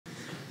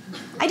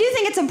I do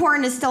think it's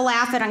important to still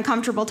laugh at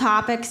uncomfortable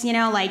topics, you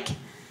know, like,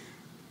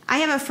 I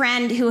have a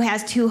friend who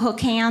has 2 hook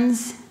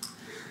hands.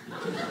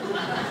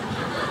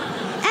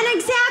 And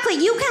exactly,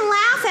 you can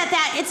laugh at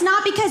that. It's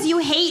not because you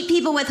hate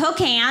people with hook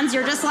hands.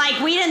 You're just like,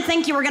 we didn't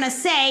think you were gonna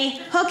say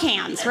hook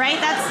hands,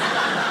 right?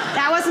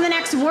 That wasn't the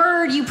next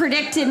word you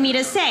predicted me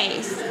to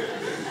say.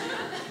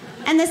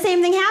 And the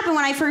same thing happened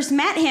when I first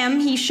met him.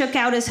 He shook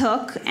out his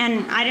hook,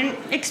 and I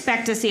didn't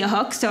expect to see a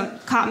hook, so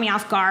it caught me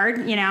off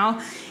guard, you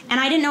know? And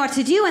I didn't know what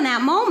to do in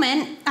that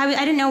moment. I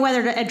didn't know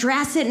whether to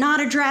address it, not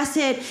address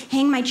it,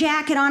 hang my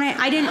jacket on it.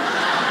 I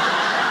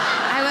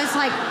was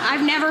like,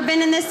 I've never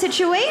been in this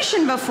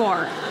situation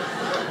before.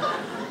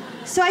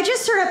 So I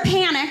just sort of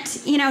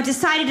panicked, you know,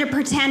 decided to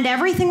pretend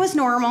everything was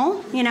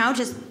normal, you know,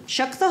 just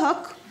shook the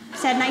hook,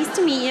 said nice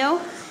to meet you,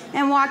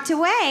 and walked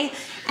away.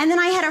 And then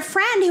I had a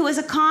friend who was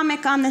a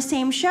comic on the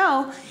same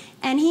show,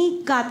 and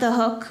he got the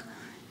hook.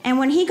 And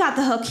when he got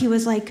the hook, he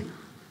was like,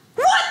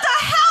 what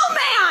the hell,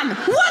 man?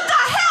 What the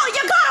hell?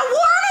 You gotta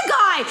warn a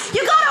guy.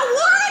 You gotta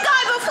warn a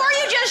guy before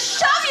you just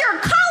shove your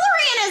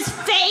cutlery in his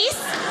face.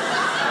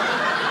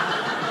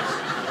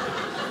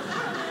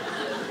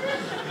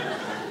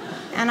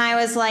 And I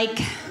was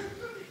like,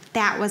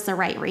 that was the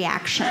right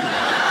reaction.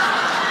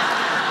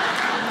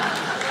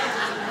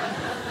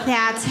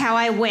 That's how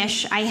I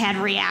wish I had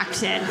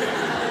reacted.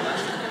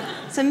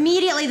 So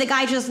immediately the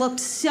guy just looked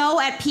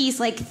so at peace,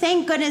 like,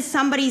 thank goodness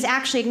somebody's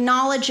actually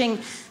acknowledging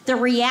the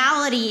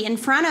reality in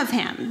front of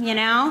him, you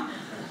know?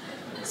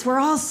 So we're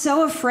all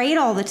so afraid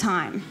all the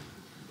time.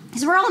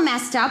 Because we're all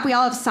messed up, we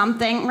all have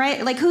something,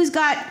 right? Like, who's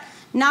got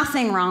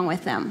nothing wrong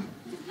with them?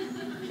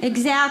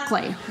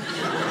 Exactly.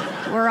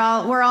 We're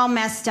all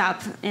messed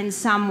up in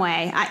some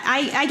way.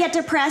 I get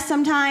depressed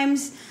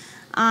sometimes.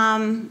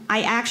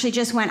 I actually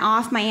just went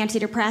off my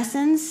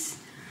antidepressants,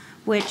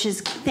 which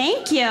is,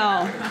 thank you.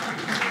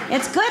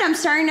 It's good, I'm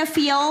starting to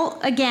feel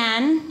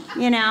again,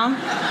 you know.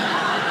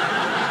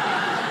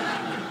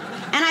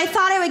 And I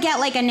thought I would get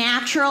like a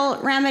natural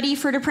remedy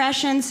for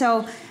depression,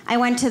 so I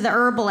went to the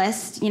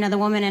herbalist, you know, the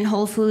woman in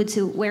Whole Foods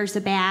who wears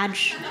the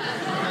badge.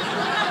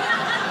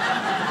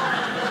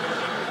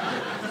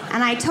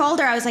 And I told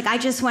her, I was like, I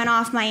just went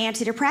off my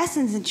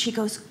antidepressants, and she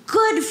goes,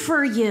 good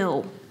for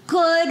you.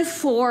 Good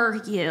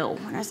for you.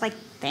 And I was like,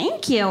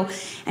 thank you.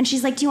 And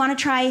she's like, do you want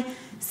to try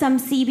some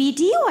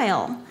CBD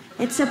oil?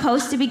 It's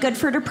supposed to be good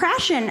for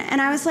depression.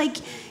 And I was like,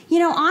 you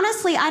know,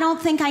 honestly, I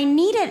don't think I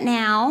need it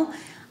now.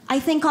 I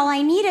think all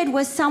I needed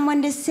was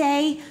someone to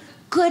say,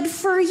 good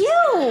for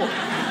you.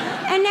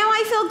 And now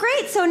I feel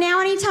great. So now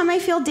anytime I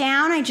feel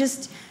down, I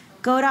just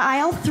go to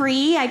aisle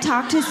 3, I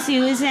talk to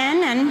Susan,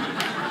 and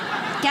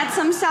get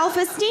some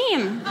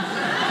self-esteem.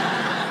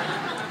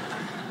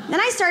 Then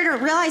I started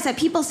to realize that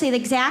people say the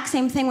exact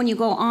same thing when you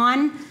go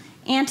on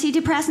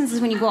antidepressants as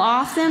when you go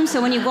off them.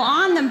 So when you go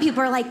on them,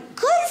 people are like,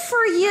 good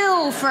for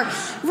you for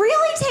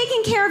really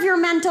taking care of your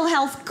mental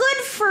health. Good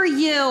for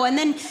you. And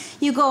then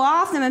you go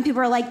off them and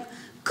people are like,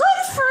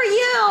 good for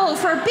you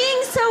for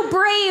being so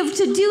brave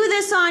to do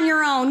this on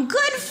your own.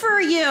 Good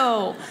for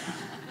you.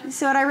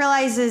 So what I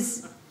realize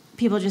is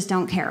people just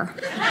don't care.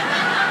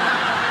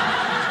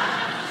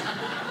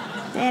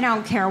 They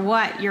don't care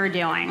what you're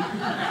doing.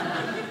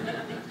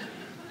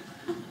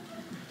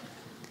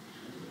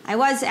 I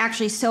was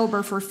actually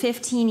sober for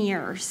 15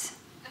 years.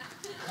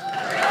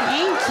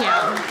 Thank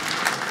you.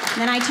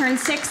 Then I turned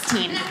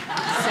 16, so.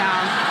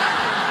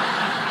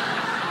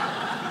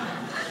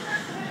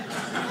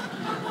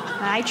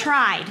 But I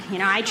tried, you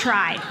know, I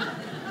tried.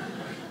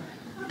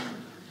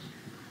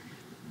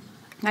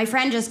 My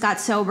friend just got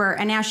sober,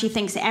 and now she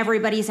thinks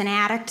everybody's an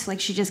addict. Like,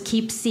 she just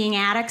keeps seeing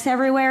addicts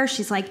everywhere.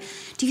 She's like,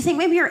 do you think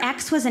maybe your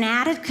ex was an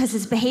addict because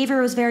his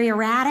behavior was very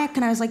erratic?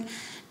 And I was like,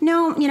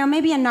 no, you know,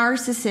 maybe a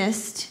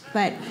narcissist,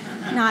 but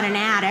not an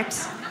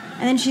addict.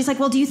 And then she's like,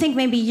 well, do you think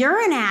maybe you're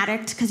an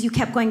addict because you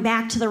kept going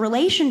back to the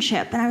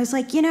relationship? And I was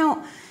like, you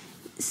know,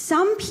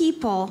 some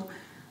people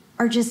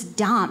are just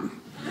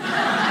dumb.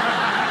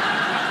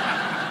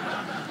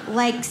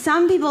 Like,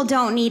 some people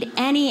don't need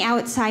any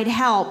outside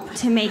help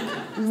to make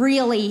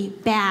really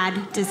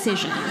bad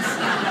decisions.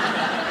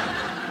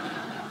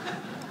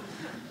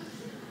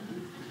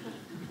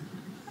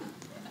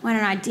 Went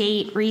on a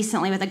date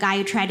recently with a guy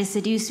who tried to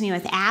seduce me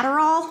with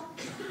Adderall.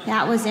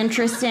 That was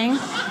interesting.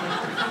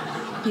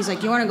 He's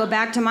like, you want to go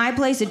back to my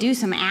place to do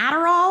some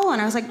Adderall?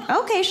 And I was like,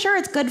 okay, sure,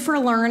 it's good for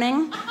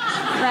learning,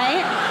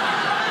 right?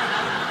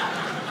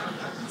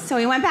 So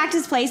we went back to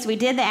his place, we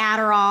did the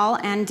Adderall,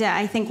 and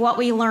I think what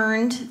we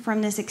learned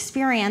from this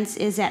experience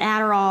is that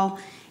Adderall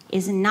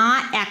is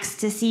not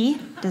ecstasy,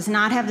 does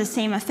not have the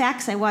same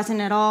effects. I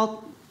wasn't at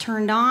all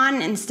turned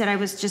on. Instead, I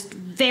was just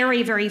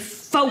very, very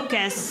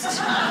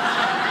focused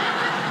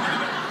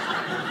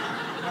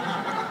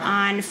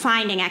on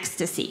finding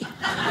ecstasy.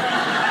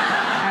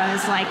 I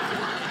was like,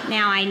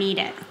 now I need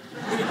it.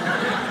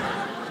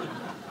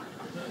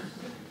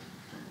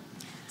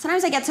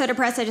 Sometimes I get so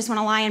depressed I just want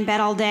to lie in bed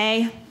all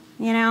day,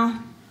 you know?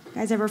 You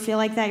guys ever feel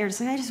like that? You're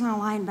just like, I just want to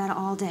lie in bed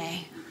all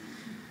day.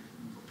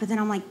 But then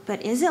I'm like,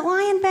 but is it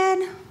lie in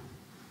bed?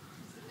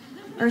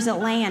 Or is it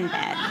lay in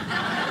bed?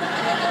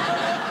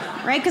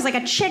 Right? Because like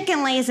a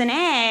chicken lays an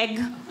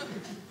egg,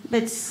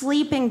 but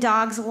sleeping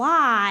dogs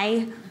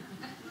lie.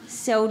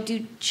 So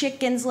do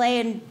chickens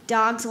lay and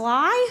dogs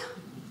lie?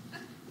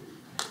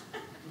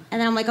 And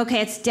then I'm like,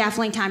 okay, it's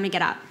definitely time to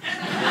get up.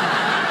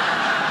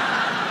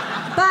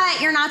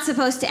 But you're not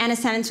supposed to end a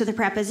sentence with a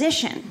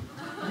preposition.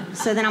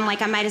 So then I'm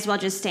like, I might as well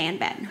just stay in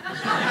bed.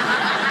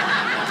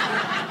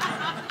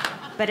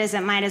 But is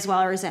it might as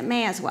well or is it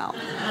may as well?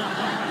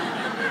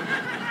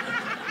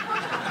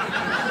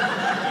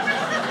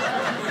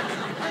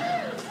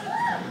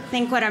 I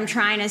think what I'm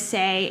trying to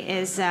say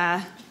is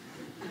I'm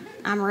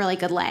a really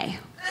good lay.